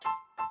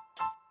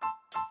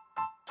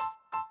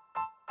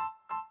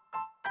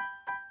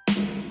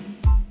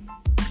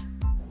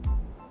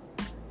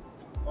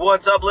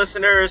What's up,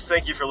 listeners?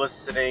 Thank you for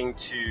listening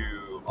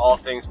to All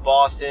Things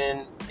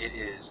Boston. It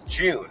is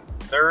June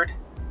 3rd,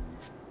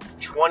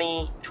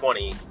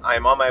 2020. I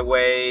am on my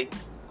way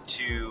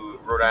to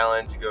Rhode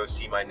Island to go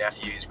see my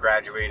nephew. He's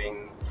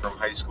graduating from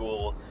high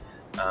school.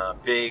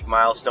 Big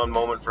milestone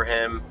moment for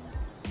him.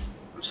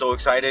 I'm so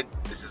excited.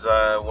 This is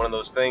one of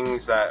those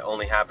things that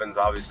only happens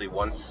obviously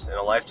once in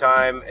a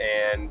lifetime,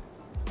 and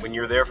when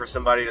you're there for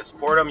somebody to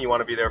support them, you want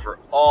to be there for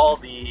all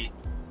the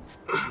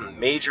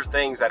major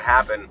things that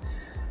happen.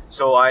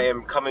 So I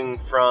am coming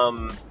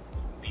from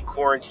the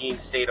quarantine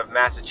state of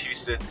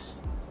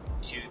Massachusetts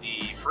to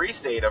the free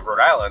state of Rhode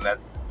Island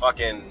that's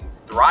fucking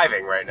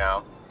thriving right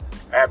now.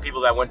 I have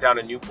people that went down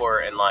to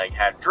Newport and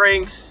had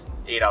drinks,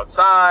 ate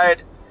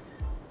outside,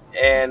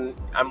 and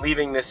I'm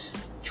leaving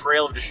this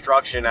trail of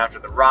destruction after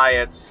the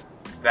riots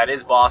that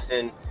is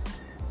Boston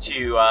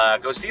to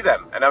go see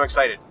them, and I'm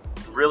excited.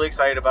 Really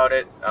excited about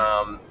it.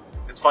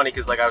 It's funny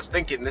because I was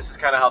thinking this is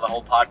kind of how the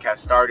whole podcast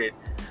started.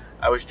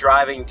 I was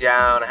driving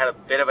down, I had a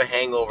bit of a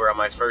hangover on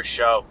my first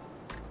show,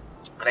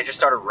 and I just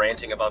started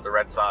ranting about the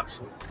Red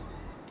Sox.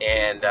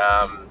 And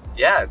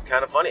yeah, it's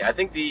kind of funny. I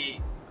think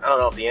I don't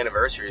know if the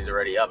anniversary is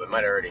already up. It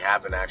might already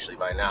happen actually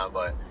by now,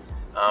 but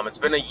it's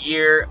been a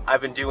year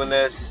I've been doing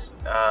this.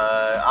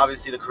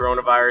 Obviously the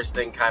coronavirus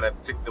thing kind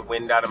of took the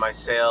wind out of my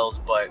sails,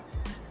 but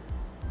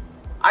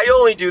I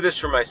only do this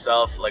for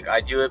myself.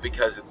 I do it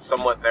because it's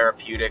somewhat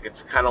therapeutic.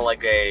 It's kind of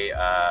like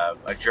a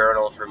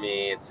journal for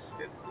me.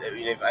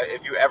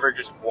 If you ever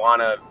just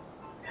want to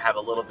have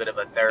a little bit of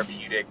a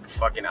therapeutic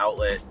fucking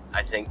outlet,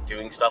 I think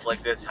doing stuff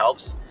like this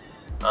helps.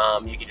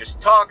 You can just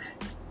talk,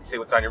 say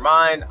what's on your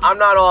mind. I'm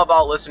not all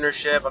about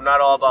listenership. I'm not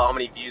all about how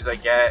many views I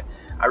get.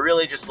 I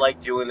really just like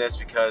doing this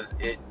because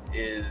it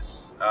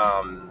is,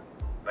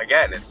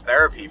 again, it's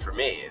therapy for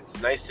me.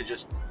 It's nice to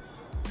just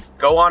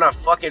go on a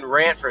fucking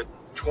rant for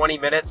 20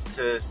 minutes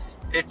to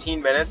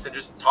 15 minutes and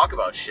just talk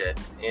about shit.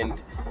 And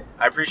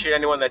I appreciate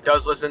anyone that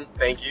does listen.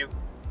 Thank you.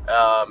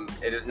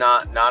 It is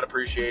not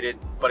appreciated,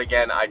 but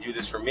again, I do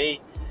this for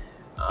me.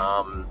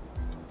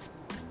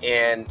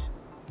 And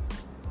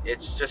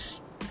it's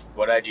just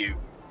what I do.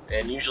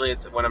 And usually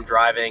it's when I'm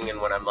driving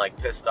and when I'm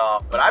pissed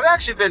off, but I've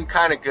actually been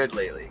kind of good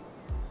lately.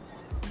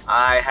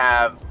 I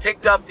have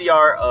picked up the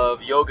art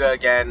of yoga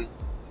again.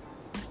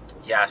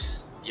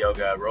 Yes,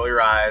 yoga. Roll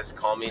your eyes.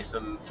 Call me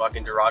some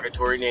fucking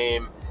derogatory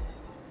name,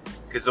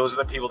 because those are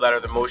the people that are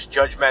the most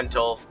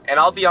judgmental. And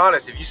I'll be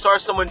honest, if you saw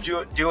someone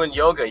doing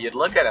yoga, you'd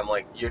look at him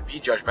you'd be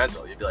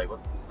judgmental. You'd be like,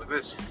 look at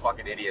this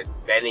fucking idiot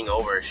bending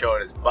over,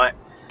 showing his butt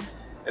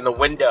in the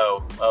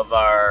window of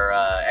our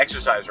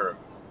exercise room.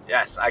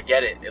 Yes, I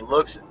get it. It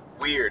looks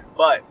weird,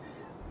 but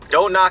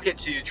don't knock it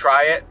till you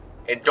try it,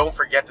 and don't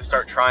forget to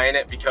start trying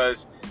it,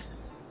 because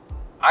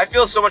I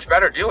feel so much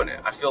better doing it.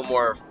 I feel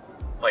more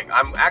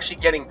I'm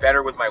actually getting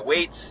better with my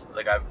weights.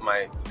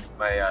 My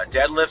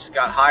deadlifts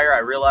got higher. I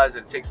realized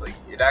that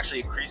it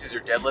actually increases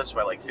your deadlifts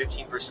by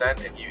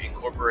 15% if you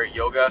incorporate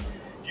yoga.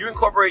 If you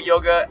incorporate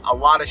yoga, a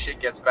lot of shit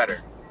gets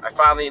better. I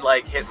finally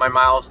hit my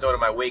milestone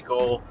of my weight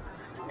goal,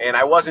 and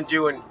I wasn't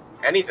doing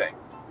anything.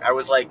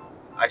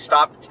 I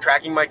stopped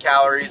tracking my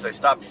calories. I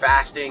stopped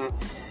fasting.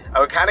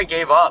 I kind of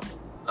gave up.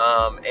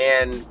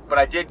 But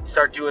I did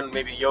start doing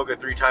maybe yoga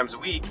 3 times a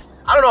week.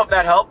 I don't know if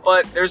that helped,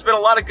 but there's been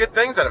a lot of good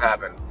things that have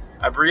happened.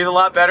 I breathe a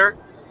lot better.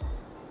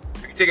 I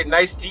can take a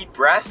nice deep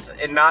breath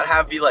and not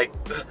have be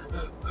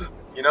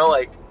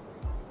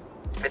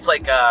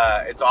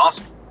it's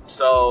awesome.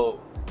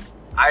 So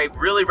I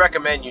really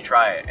recommend you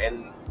try it.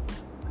 And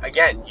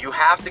again, you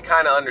have to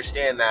kind of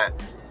understand that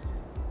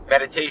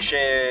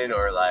meditation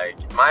or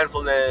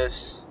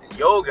mindfulness,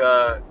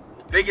 yoga,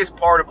 the biggest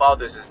part about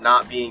this is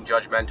not being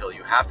judgmental.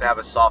 You have to have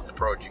a soft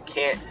approach. You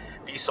can't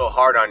be so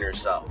hard on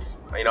yourself.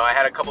 I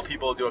had a couple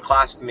people do a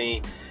class with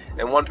me,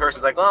 and one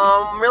person's like,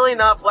 oh, I'm really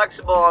not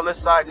flexible on this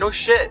side. No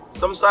shit.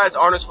 Some sides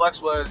aren't as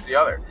flexible as the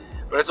other.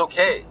 But it's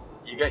okay.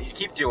 You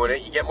keep doing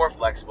it. You get more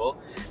flexible.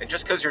 And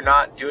just because you're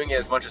not doing it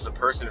as much as the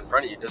person in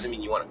front of you doesn't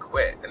mean you want to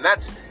quit. And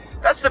that's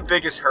the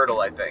biggest hurdle,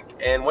 I think.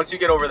 And once you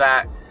get over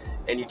that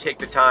and you take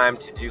the time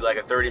to do a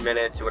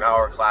 30-minute to an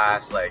hour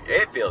class,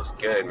 it feels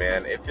good,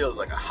 man. It feels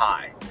like a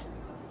high.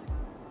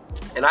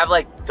 And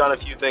I've done a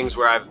few things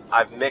where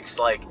I've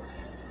mixed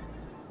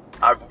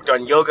I've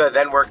done yoga,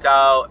 then worked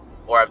out,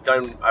 or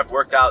I've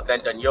worked out,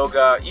 then done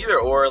yoga. Either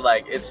or,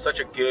 it's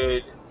such a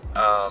good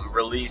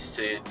release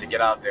to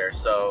get out there.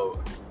 So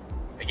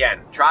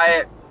again, try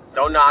it.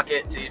 Don't knock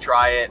it till you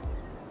try it.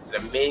 It's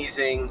an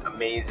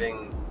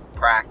amazing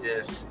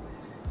practice.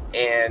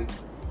 And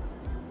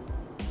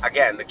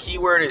again, the key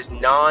word is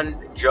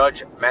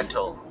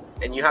non-judgmental.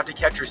 And you have to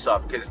catch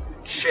yourself, because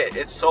shit,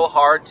 it's so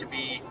hard to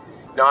be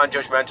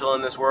non-judgmental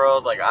in this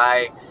world.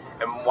 I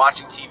am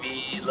watching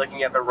TV,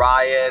 looking at the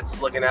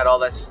riots, looking at all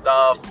that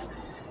stuff.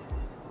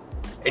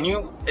 And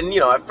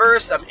at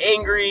first I'm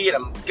angry and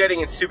I'm getting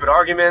in stupid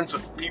arguments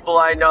with people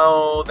I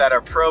know that are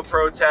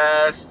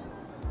pro-protest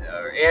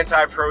or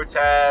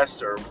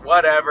anti-protest or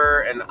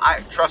whatever. And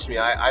trust me,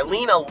 I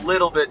lean a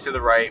little bit to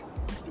the right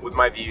with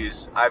my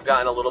views. I've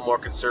gotten a little more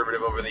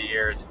conservative over the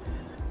years.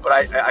 But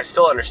I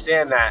still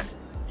understand that,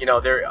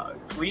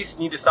 police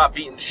need to stop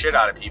beating the shit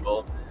out of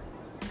people.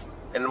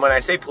 And when I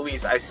say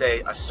police, I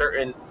say a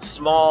certain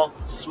small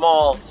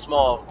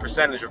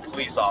percentage of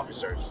police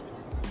officers.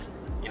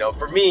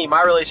 For me,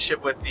 my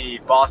relationship with the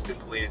Boston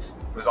police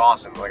was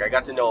awesome. Like, I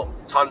got to know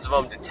tons of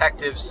them,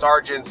 detectives,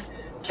 sergeants,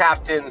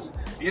 captains.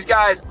 These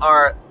guys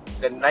are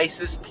the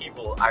nicest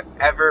people I've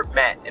ever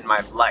met in my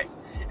life.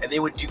 And they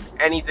would do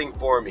anything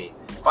for me.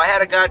 If I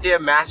had a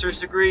goddamn master's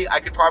degree, I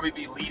could probably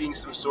be leading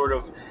some sort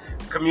of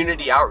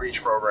community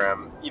outreach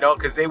program,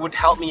 because they would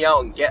help me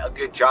out and get a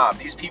good job.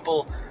 These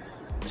people,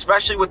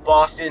 especially with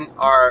Boston,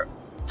 are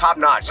top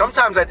notch.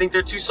 Sometimes I think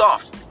they're too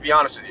soft, to be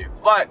honest with you.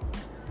 But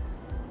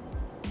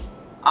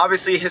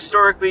obviously,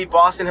 historically,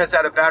 Boston has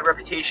had a bad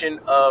reputation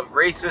of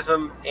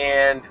racism,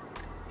 and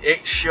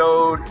it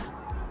showed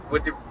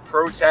with the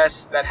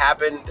protests that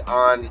happened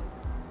on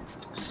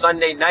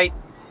Sunday night.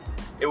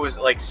 It was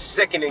like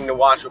sickening to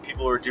watch what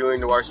people were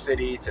doing to our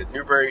city, to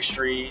Newbury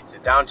Street, to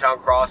Downtown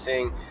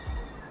Crossing.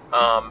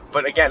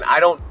 But again, I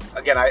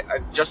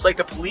just like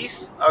the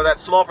police are that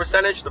small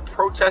percentage. The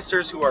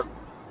protesters who are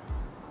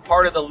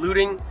part of the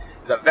looting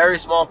is a very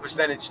small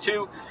percentage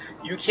too.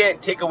 You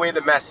can't take away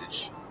the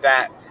message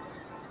that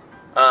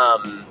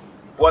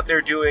what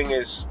they're doing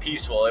is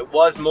peaceful. It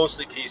was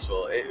mostly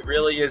peaceful. It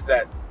really is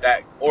that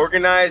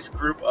organized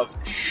group of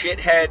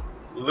shithead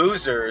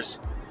losers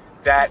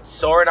that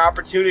saw an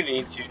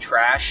opportunity to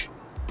trash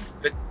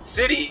the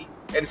city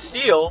and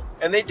steal,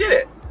 and they did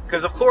it.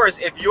 Because of course,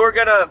 if you're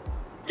gonna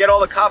get all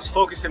the cops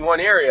focused in one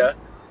area,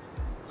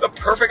 it's a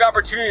perfect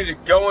opportunity to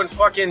go and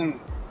fucking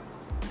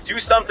do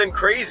something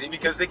crazy,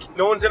 because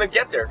no one's gonna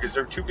get there because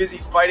they're too busy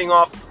fighting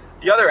off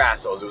the other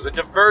assholes. It was a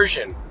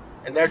diversion,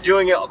 and they're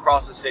doing it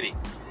across the city.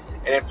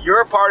 And if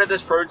you're a part of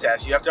this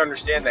protest, you have to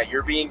understand that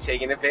you're being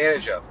taken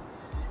advantage of.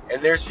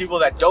 And there's people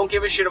that don't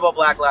give a shit about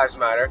Black Lives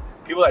Matter,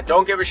 people that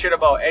don't give a shit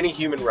about any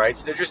human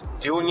rights. They're just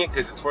doing it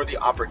because it's for the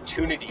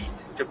opportunity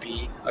to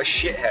be a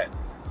shithead.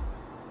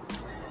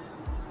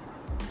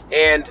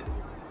 And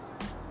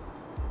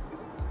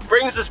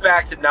brings us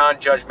back to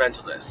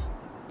non-judgmentalness.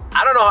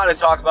 I don't know how to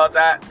talk about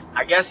that.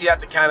 I guess you have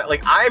to kind of,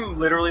 I'm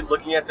literally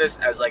looking at this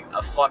as like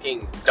a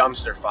fucking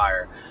dumpster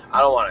fire.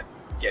 I don't want to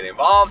get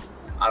involved.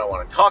 I don't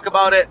want to talk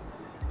about it.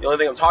 The only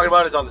thing I'm talking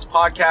about is on this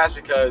podcast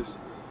because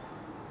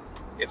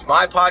it's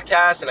my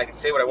podcast and I can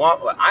say what I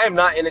want, but I am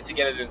not in it to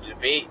get into a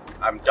debate.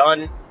 I'm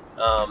done.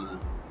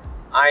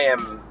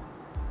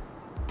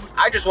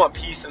 I just want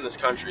peace in this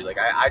country.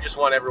 I just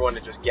want everyone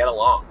to just get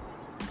along,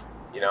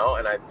 and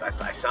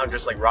I sound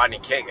just like Rodney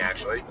King,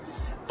 actually,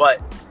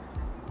 but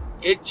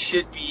it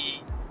should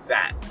be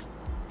that.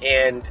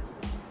 And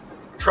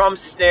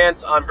Trump's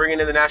stance on bringing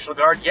in the National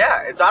Guard,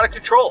 yeah, it's out of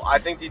control. I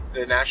think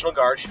the National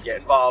Guard should get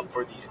involved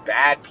for these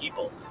bad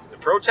people. The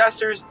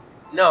protesters,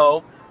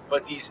 no,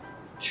 but these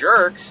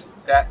jerks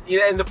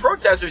and the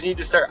protesters need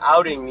to start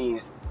outing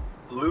these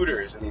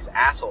looters and these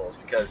assholes,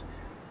 because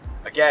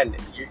again,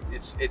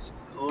 it's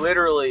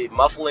literally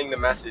muffling the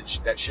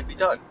message that should be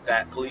done,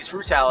 that police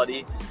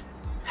brutality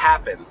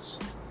happens,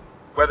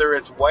 whether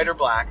it's white or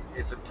black.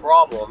 It's a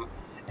problem,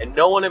 and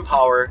no one in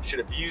power should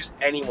abuse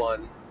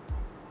anyone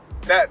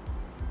that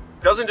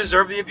doesn't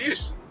deserve the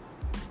abuse.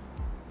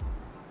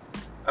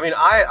 I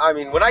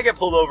mean, when I get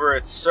pulled over,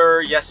 it's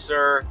sir, yes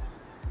sir,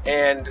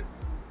 and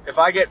if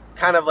I get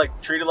kind of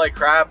treated like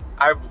crap,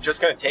 I'm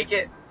just gonna take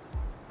it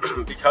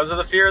because of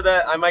the fear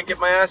that I might get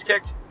my ass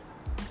kicked.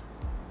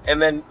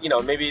 And then,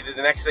 maybe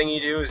the next thing you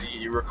do is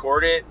you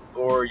record it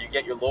or you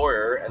get your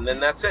lawyer, and then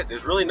that's it.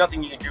 There's really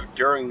nothing you can do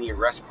during the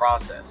arrest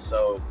process.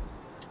 So,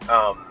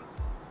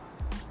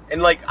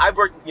 and I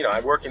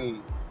work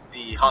in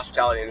the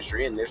hospitality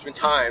industry, and there's been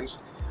times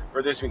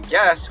where there's been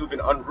guests who've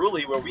been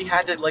unruly where we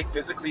had to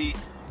physically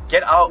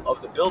get out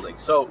of the building.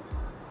 So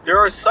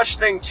there is such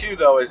thing too,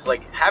 though, as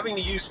having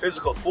to use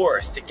physical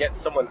force to get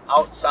someone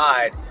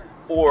outside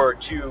or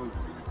to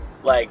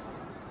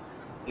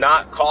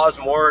not cause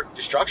more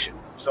destruction.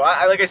 So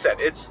like I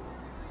said, it's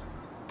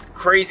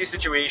crazy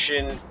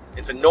situation.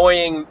 It's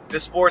annoying.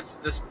 This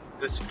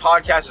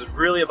podcast is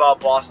really about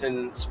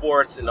Boston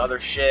sports and other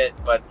shit,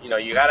 but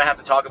you gotta have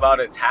to talk about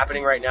it. It's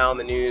happening right now in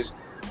the news.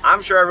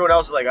 I'm sure everyone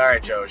else is like, all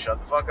right, Joe, shut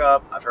the fuck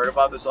up. I've heard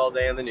about this all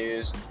day in the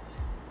news,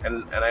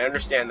 and I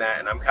understand that,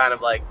 and I'm kind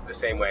of the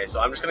same way. So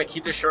I'm just gonna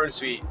keep this short and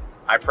sweet.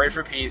 I pray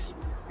for peace.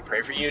 I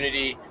pray for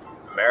unity.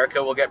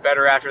 America will get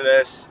better after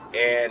this,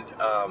 and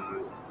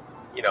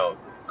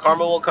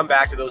karma will come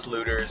back to those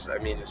looters. I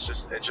mean, it's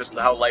just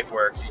how life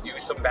works. You do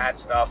some bad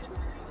stuff,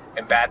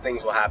 and bad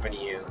things will happen to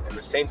you. And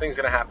the same thing's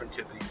going to happen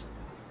to these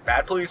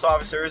bad police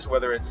officers,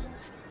 whether it's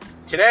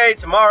today,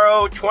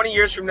 tomorrow, 20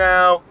 years from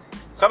now.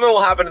 Something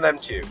will happen to them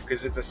too,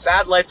 because it's a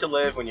sad life to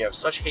live when you have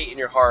such hate in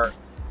your heart.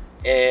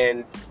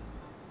 And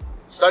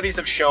studies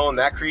have shown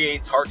that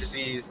creates heart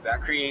disease, that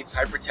creates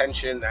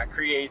hypertension, that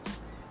creates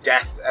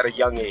death at a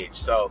young age.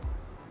 So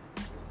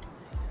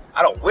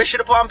I don't wish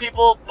it upon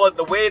people, but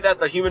the way that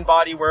the human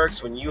body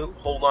works, when you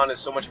hold on to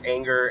so much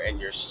anger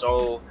and you're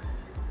so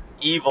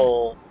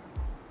evil,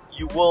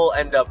 you will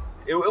end up,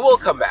 it will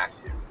come back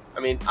to you. I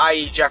mean,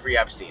 i.e. Jeffrey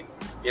Epstein.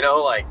 You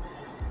know, like,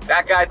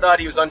 that guy thought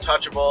he was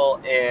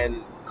untouchable,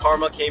 and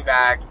karma came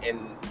back, and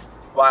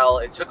while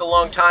it took a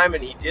long time,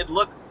 and he did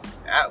look,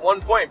 at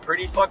one point,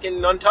 pretty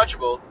fucking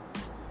untouchable,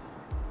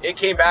 it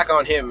came back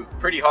on him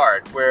pretty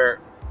hard, where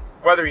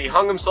whether he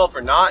hung himself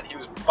or not, he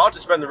was about to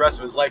spend the rest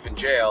of his life in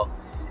jail,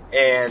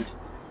 and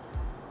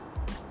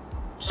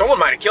someone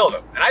might have killed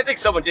him. And I think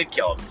someone did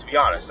kill him, to be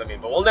honest. I mean,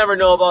 but we'll never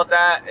know about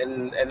that,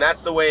 and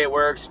that's the way it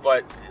works.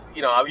 But,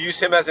 you know, I'll use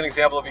him as an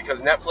example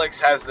because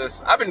Netflix has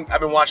this. I've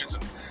been watching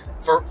some,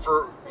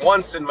 for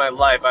once in my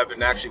life, I've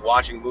been actually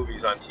watching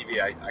movies on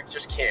TV. I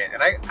just can't.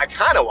 And I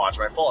kind of watch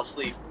them. I fall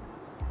asleep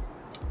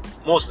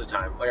most of the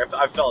time. Like,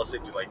 I fell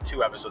asleep to like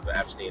 2 episodes of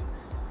Epstein.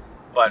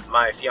 But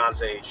my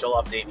fiance, she'll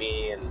update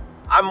me, and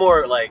I'm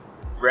more like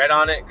read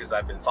on it because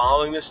I've been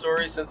following this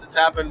story since it's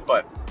happened.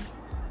 But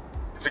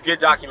it's a good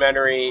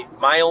documentary.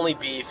 My only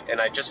beef,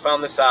 and I just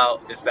found this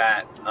out, is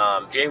that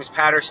James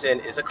Patterson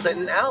is a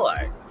Clinton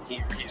ally.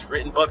 He's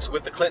written books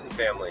with the Clinton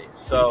family.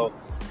 So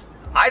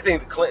I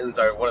think the Clintons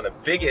are one of the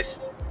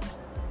biggest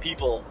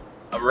people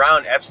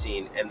around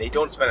Epstein, and they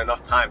don't spend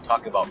enough time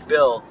talking about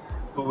Bill,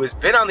 who has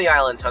been on the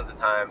island tons of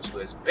times, who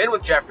has been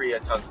with Jeffrey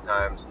tons of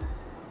times,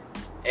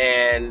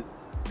 and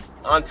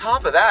on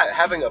top of that,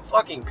 having a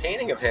fucking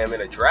painting of him in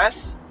a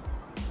dress,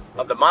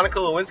 of the Monica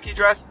Lewinsky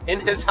dress,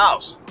 in his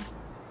house.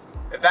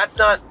 If that's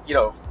not, you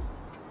know,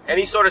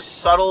 any sort of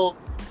subtle,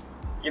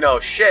 you know,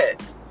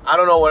 shit, I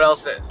don't know what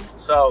else is.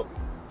 So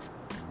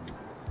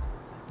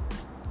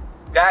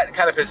that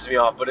kind of pisses me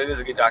off, but it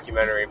is a good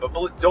documentary. But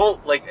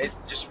don't, like,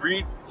 just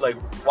read, like,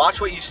 watch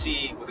what you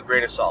see with a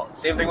grain of salt.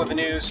 Same thing with the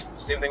news,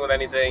 same thing with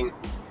anything.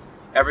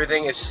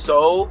 Everything is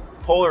so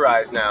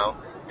polarized now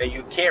that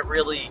you can't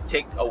really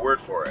take a word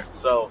for it.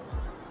 So,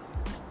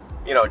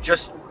 you know, it's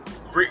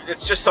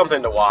just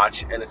something to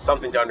watch, and it's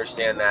something to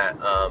understand that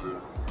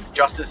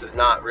justice is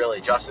not really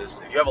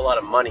justice. If you have a lot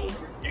of money,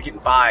 you can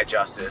buy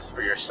justice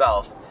for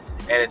yourself,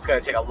 and it's going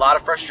to take a lot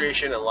of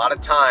frustration and a lot of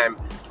time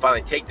to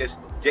finally take this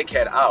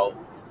dickhead out.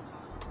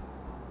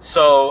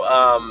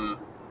 So,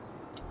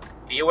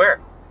 be aware.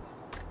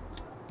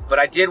 But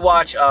I did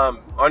watch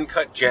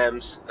Uncut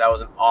Gems. That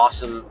was an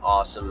awesome,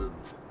 awesome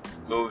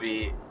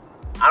movie.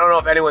 I don't know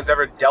if anyone's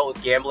ever dealt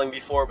with gambling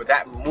before, but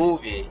that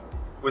movie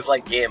was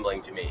like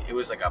gambling to me. It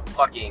was like a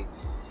fucking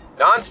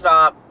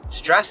nonstop,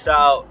 stressed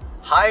out,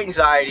 high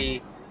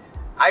anxiety.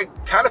 I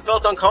kind of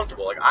felt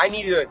uncomfortable. Like, I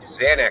needed a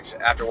Xanax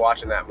after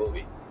watching that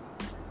movie.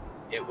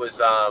 It was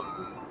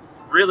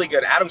really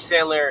good. Adam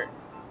Sandler,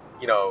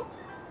 you know,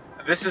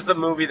 this is the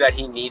movie that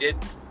he needed.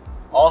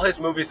 All his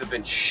movies have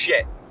been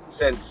shit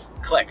since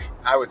Click,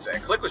 I would say.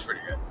 Click was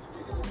pretty good.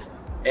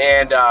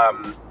 And,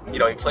 you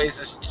know, he plays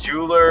this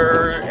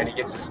jeweler, and he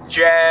gets this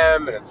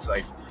gem, and it's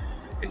like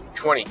in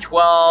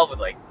 2012 with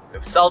like the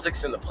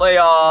Celtics in the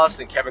playoffs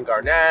and Kevin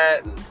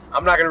Garnett. And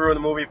I'm not going to ruin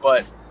the movie,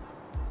 but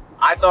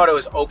I thought it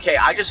was okay.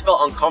 I just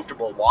felt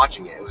uncomfortable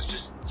watching it. It was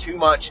just too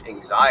much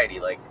anxiety.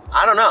 Like,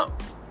 I don't know.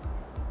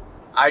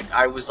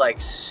 I was like,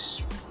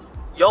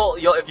 you'll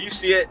if you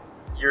see it,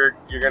 you're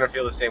going to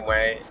feel the same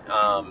way. And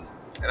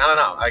I don't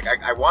know.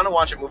 I want to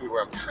watch a movie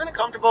where I'm kind of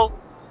comfortable,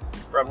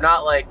 where I'm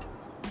not like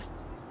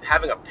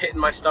having a pit in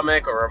my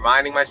stomach or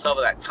reminding myself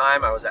of that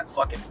time I was at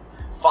fucking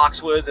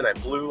Foxwoods and I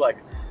blew like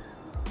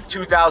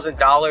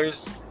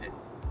 $2,000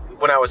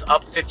 when I was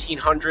up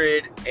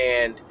 $1,500,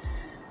 and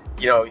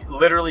you know,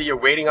 literally you're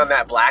waiting on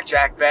that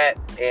blackjack bet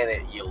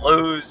and you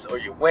lose or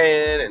you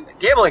win, and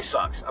gambling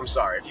sucks. I'm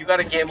sorry. If you got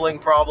a gambling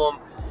problem,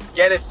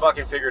 get it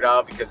fucking figured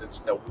out, because it's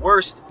the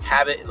worst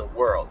habit in the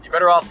world. You're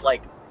better off,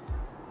 like,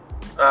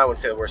 I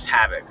wouldn't say the worst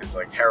habit because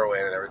like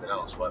heroin and everything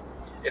else, but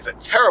it's a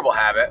terrible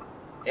habit.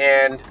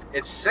 And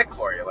it's sick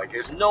for you. Like,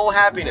 there's no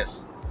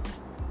happiness.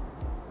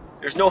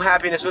 There's no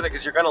happiness with it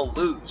because you're going to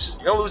lose.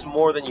 You're going to lose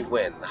more than you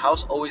win. The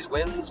house always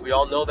wins. We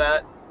all know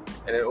that.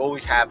 And it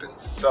always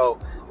happens. So,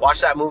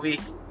 watch that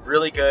movie.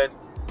 Really good.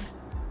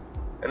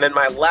 And then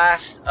my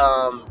last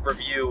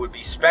review would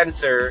be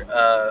Spencer,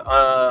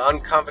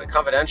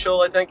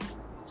 Confidential, I think.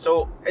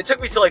 So, it took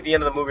me till like the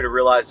end of the movie to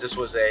realize this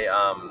was a,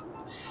 I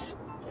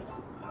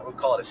would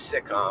call it a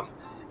sitcom.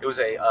 It was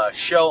a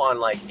show on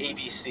like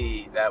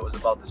ABC that was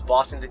about this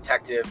Boston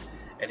detective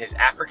and his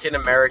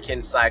African-American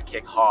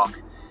sidekick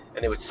Hawk,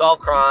 and they would solve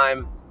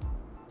crime.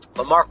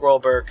 But Mark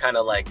Wahlberg kind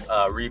of like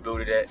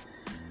rebooted it.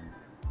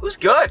 It was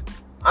good.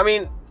 I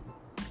mean,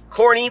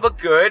 corny but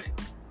good.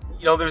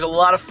 You know, there's a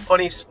lot of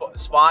funny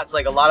spots,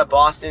 like a lot of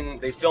Boston.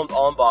 They filmed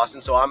all in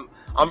Boston, so I'm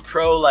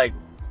pro like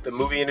the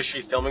movie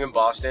industry filming in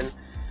Boston.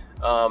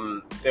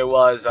 There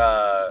was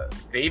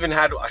they even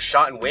had a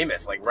shot in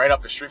Weymouth, like right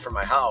up the street from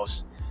my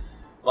house,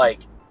 like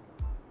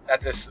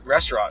at this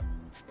restaurant,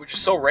 which is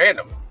so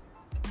random.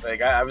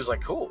 Like I was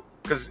like, cool,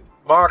 because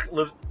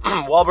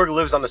Wahlberg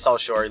lives on the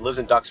South Shore. He lives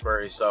in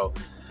Duxbury, so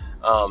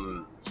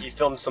he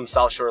filmed some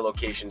South Shore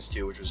locations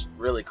too, which was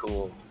really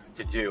cool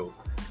to do.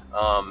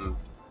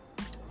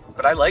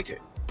 But I liked it.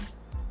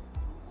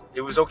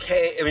 It was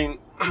okay. I mean,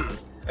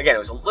 again, it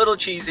was a little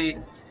cheesy,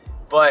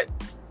 but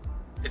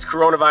it's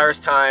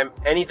coronavirus time.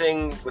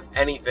 Anything with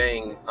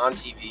anything on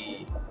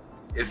TV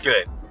is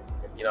good.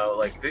 You know,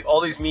 like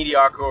all these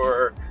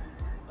mediocre,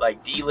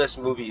 like D-list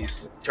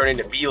movies turn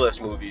into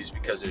B-list movies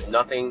because there's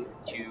nothing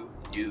to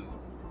do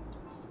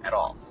at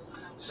all.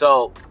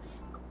 So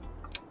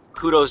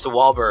kudos to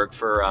Wahlberg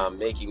for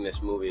making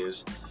this movie. It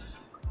was,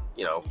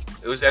 you know,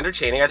 it was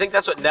entertaining. I think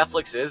that's what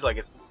Netflix is. Like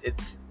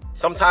it's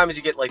sometimes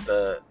you get like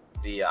the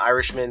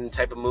Irishman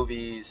type of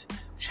movies,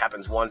 which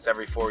happens once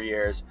every 4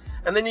 years,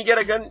 and then you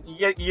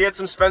get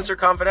some Spencer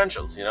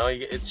Confidentials. You know,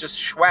 it's just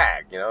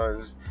swag. You know,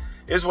 it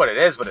is what it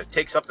is, but it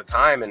takes up the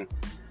time. And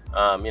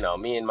you know,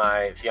 me and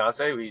my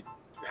fiance, we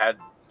had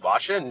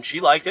watched it, and she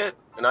liked it,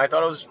 and I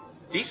thought it was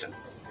decent.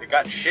 It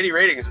got shitty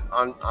ratings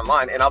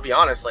online, and I'll be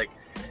honest, like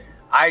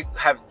I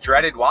have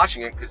dreaded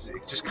watching it because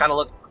it just kind of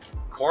looked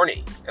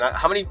corny. And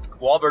how many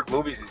Wahlberg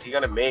movies is he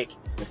gonna make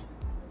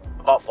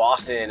about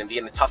Boston and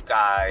being a tough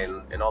guy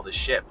and all this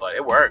shit? But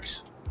it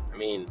works. I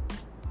mean,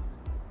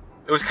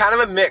 it was kind of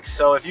a mix.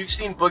 So if you've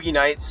seen Boogie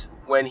Nights,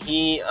 when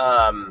he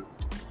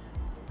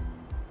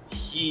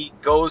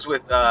goes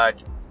with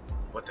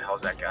what the hell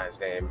is that guy's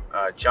name?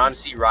 John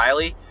C.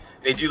 Reilly.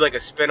 They do like a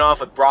spin-off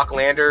with Brock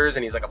Landers,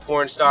 and he's like a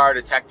porn star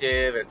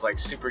detective. It's like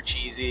super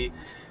cheesy.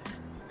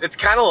 It's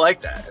kind of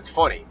like that. It's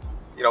funny.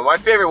 You know, my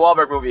favorite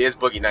Wahlberg movie is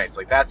Boogie Nights.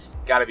 Like, that's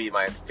got to be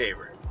my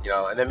favorite. You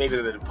know, and then maybe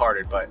The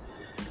Departed, but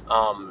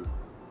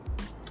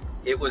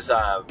it was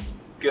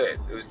good.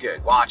 It was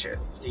good. Watch it,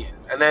 Stephen.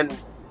 And then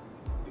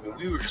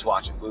we were just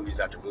watching movies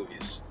after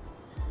movies.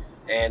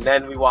 And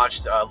then we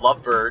watched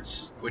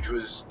Lovebirds, which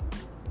was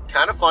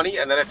kind of funny,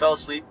 and then I fell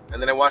asleep, and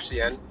then I watched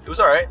the end. It was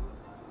all right.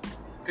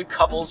 Good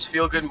couples,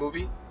 feel-good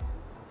movie.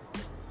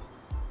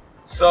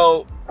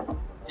 So,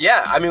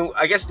 yeah, I mean,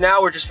 I guess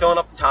now we're just filling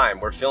up the time.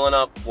 We're filling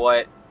up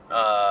what,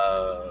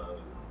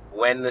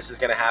 when this is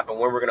going to happen,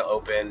 when we're going to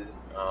open,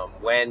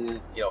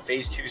 when, you know,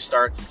 phase 2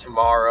 starts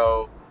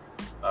tomorrow.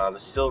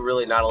 Still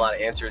really not a lot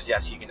of answers.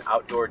 Yes, you can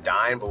outdoor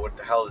dine, but what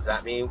the hell does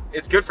that mean?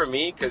 It's good for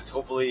me because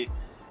hopefully,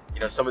 you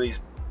know, some of these,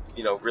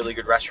 you know, really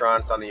good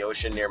restaurants on the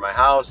ocean near my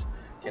house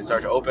can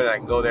start to open. I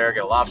can go there,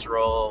 get a lobster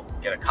roll,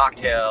 get a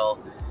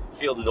cocktail,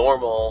 feel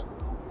normal.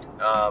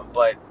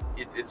 But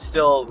it's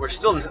still, we're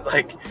still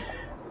like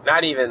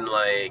not even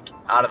like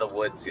out of the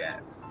woods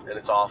yet, and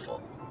it's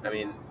awful. I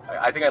mean,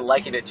 I think I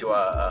likened it to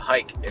a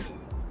hike, and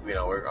you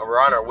know, we're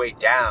on our way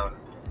down,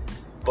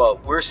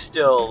 but we're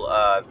still,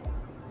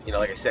 you know,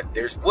 like I said,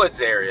 there's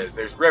woods areas,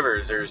 there's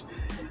rivers, there's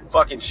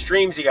fucking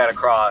streams you gotta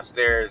cross,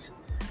 there's,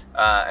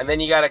 and then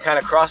you gotta kind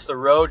of cross the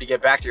road to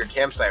get back to your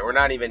campsite. We're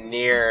not even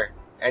near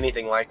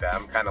anything like that.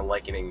 I'm kind of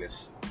likening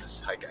this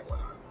hike I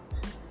went on,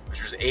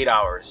 which was 8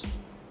 hours.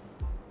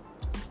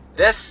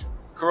 This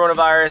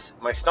coronavirus,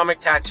 my stomach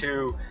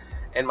tattoo,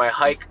 and my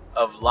hike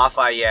of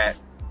Lafayette,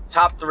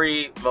 top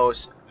 3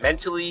 most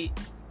mentally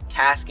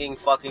tasking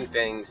fucking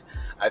things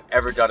I've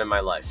ever done in my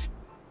life.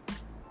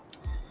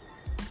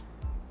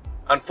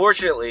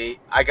 Unfortunately,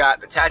 I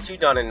got the tattoo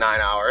done in 9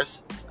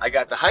 hours, I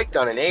got the hike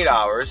done in 8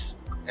 hours,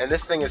 and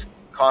this thing has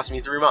cost me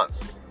 3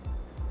 months,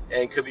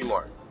 and it could be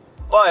more.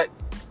 But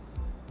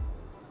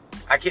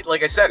I can,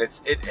 like I said,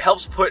 it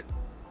helps put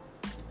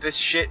this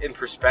shit in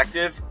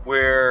perspective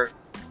where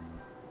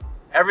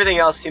everything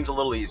else seems a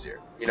little easier,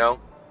 you know?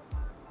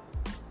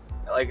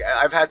 Like,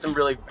 I've had some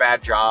really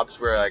bad jobs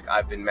where like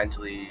I've been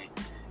mentally,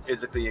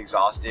 physically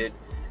exhausted,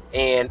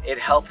 and it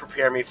helped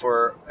prepare me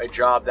for a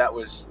job that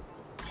was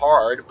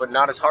hard, but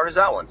not as hard as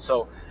that one.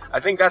 So I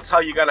think that's how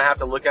you're gonna have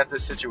to look at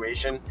this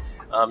situation.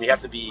 You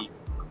have to be,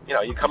 you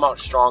know, you come out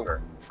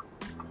stronger.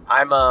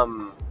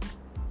 I'm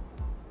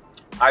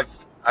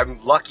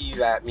lucky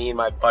that me and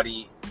my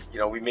buddy, you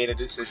know, we made a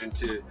decision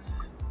to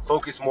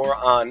focus more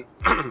on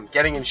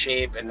getting in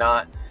shape and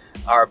not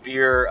our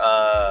beer,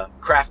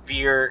 craft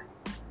beer,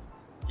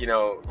 you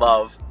know,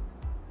 love,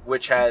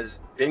 which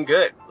has been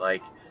good.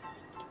 Like,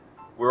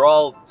 we're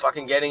all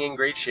fucking getting in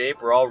great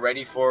shape. We're all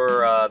ready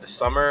for the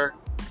summer,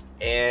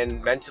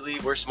 and mentally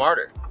we're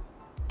smarter.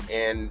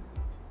 And,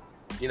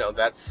 you know,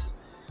 that's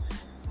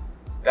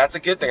a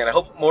good thing. And I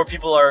hope more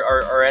people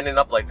are ending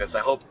up like this. I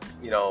hope,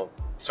 you know,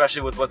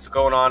 especially with what's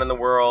going on in the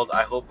world,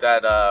 I hope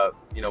that,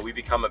 you know, we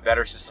become a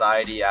better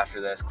society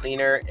after this,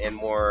 cleaner and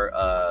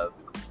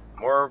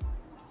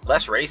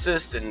less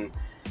racist and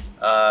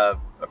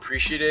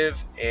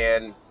appreciative.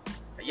 And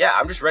yeah,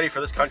 I'm just ready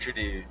for this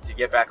country to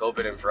get back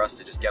open and for us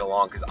to just get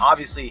along, because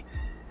obviously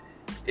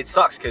it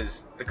sucks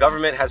because the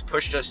government has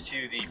pushed us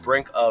to the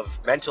brink of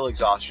mental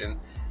exhaustion,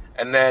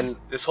 and then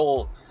this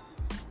whole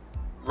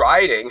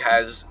rioting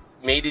has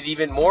made it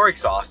even more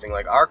exhausting.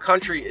 Like, our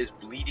country is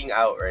bleeding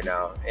out right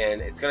now,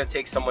 and it's going to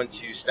take someone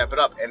to step it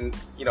up. And,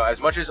 you know, as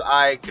much as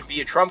I could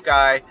be a Trump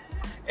guy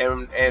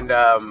and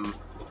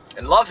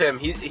love him,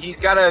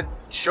 he's got to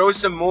show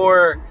some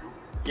more,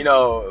 you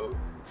know,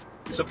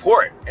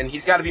 support, and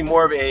he's got to be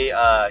more of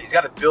a he's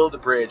got to build a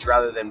bridge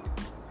rather than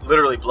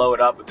literally blow it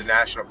up with the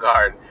National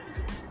Guard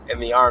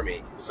and the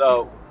Army.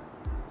 So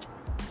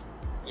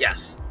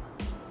yes,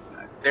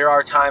 there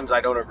are times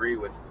I don't agree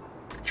with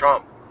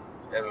Trump,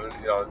 and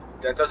you know,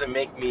 that doesn't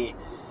make me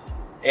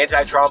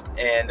anti-Trump,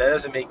 and that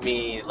doesn't make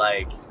me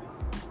like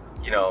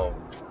you know,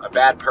 a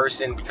bad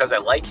person because I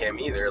like him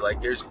either.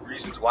 Like, there's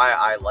reasons why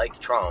I like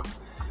Trump.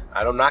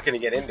 I'm not going to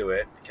get into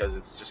it because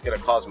it's just going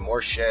to cause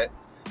more shit,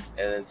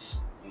 and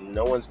it's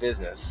no one's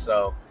business.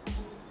 So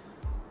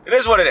it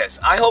is what it is.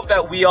 I hope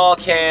that we all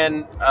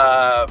can,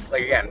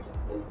 like, again,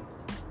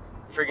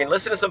 freaking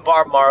listen to some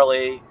Bob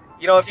Marley.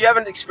 You know, if you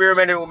haven't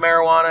experimented with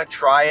marijuana,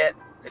 try it.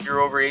 If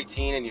you're over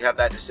 18 and you have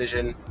that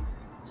decision,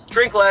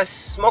 drink less,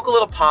 smoke a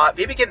little pot,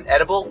 maybe get an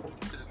edible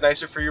because it's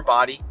nicer for your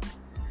body,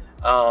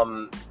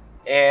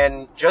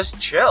 and just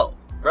chill,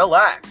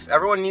 relax.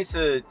 Everyone needs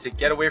to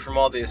get away from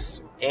all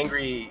this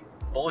angry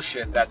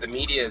bullshit that the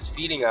media is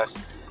feeding us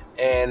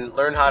and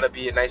learn how to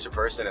be a nicer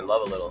person and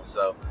love a little.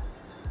 So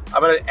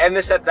I'm going to end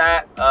this at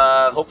that.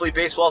 Hopefully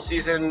baseball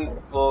season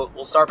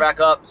will start back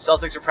up.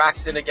 Celtics are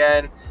practicing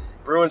again.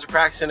 Bruins are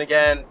practicing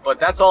again. But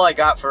that's all I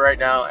got for right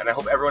now. And I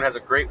hope everyone has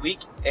a great week.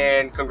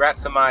 And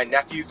congrats to my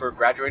nephew for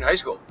graduating high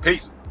school.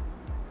 Peace.